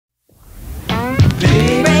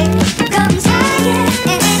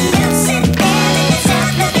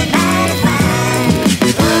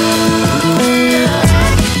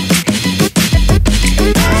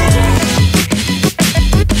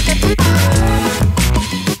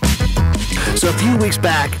So a few weeks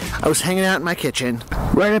back, I was hanging out in my kitchen,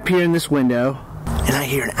 right up here in this window, and I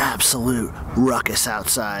hear an absolute ruckus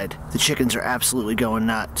outside. The chickens are absolutely going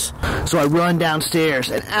nuts. So I run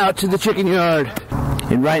downstairs and out to the chicken yard.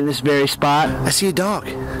 And right in this very spot, I see a dog.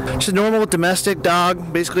 Just a normal domestic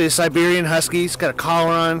dog, basically a Siberian Husky. He's got a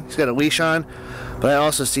collar on, he's got a leash on. But I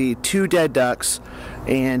also see 2 dead ducks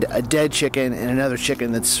and a dead chicken and another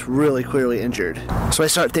chicken that's really clearly injured. So I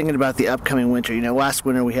start thinking about the upcoming winter. You know, last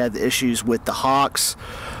winter we had the issues with the hawks.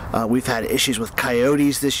 We've had issues with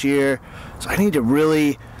coyotes this year. So I need to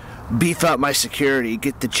really beef up my security,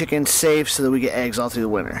 get the chickens safe so that we get eggs all through the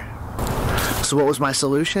winter. So what was my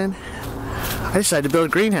solution? I decided to build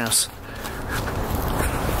a greenhouse.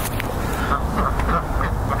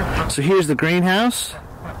 So here's the greenhouse.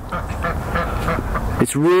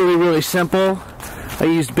 It's really, really simple. I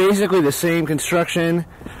used basically the same construction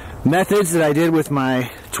methods that I did with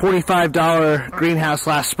my $25 greenhouse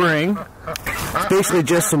last spring. It's basically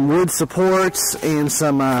just some wood supports and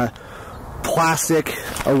some plastic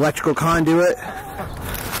electrical conduit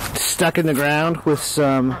stuck in the ground with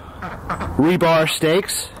some rebar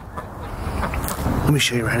stakes. Let me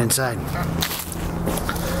show you right inside.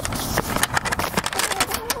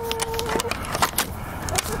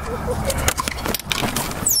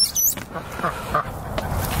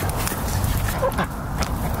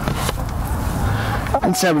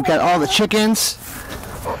 Inside we've got all the chickens.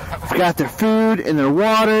 We've got their food and their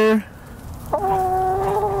water.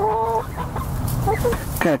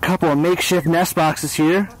 Got a couple of makeshift nest boxes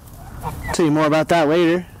here. I'll tell you more about that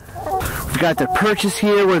later. We've got their perches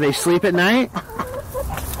here where they sleep at night.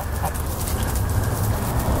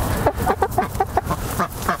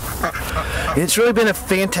 It's really been a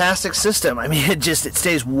fantastic system. I mean, it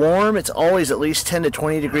stays warm. It's always at least 10 to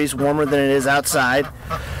 20 degrees warmer than it is outside.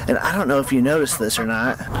 And I don't know if you noticed this or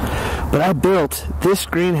not, but I built this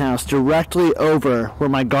greenhouse directly over where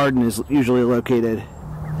my garden is usually located.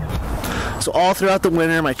 So all throughout the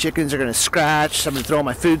winter, my chickens are going to scratch. I'm going to throw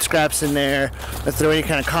my food scraps in there. I'm going to throw any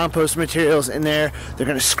kind of compost materials in there. They're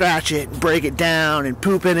going to scratch it, break it down, and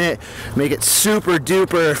poop in it, make it super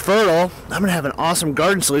duper fertile. I'm going to have an awesome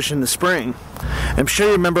garden solution in the spring. I'm sure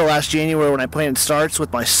you remember last January when I planted starts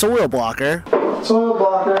with my soil blocker.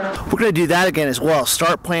 We're going to do that again as well.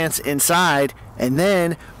 Start plants inside, and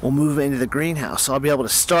then we'll move into the greenhouse. So I'll be able to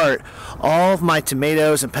start all of my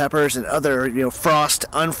tomatoes and peppers and other, frost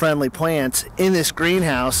unfriendly plants in this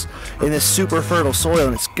greenhouse in this super fertile soil,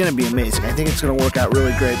 and it's going to be amazing. I think it's going to work out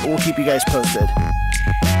really great, but we'll keep you guys posted.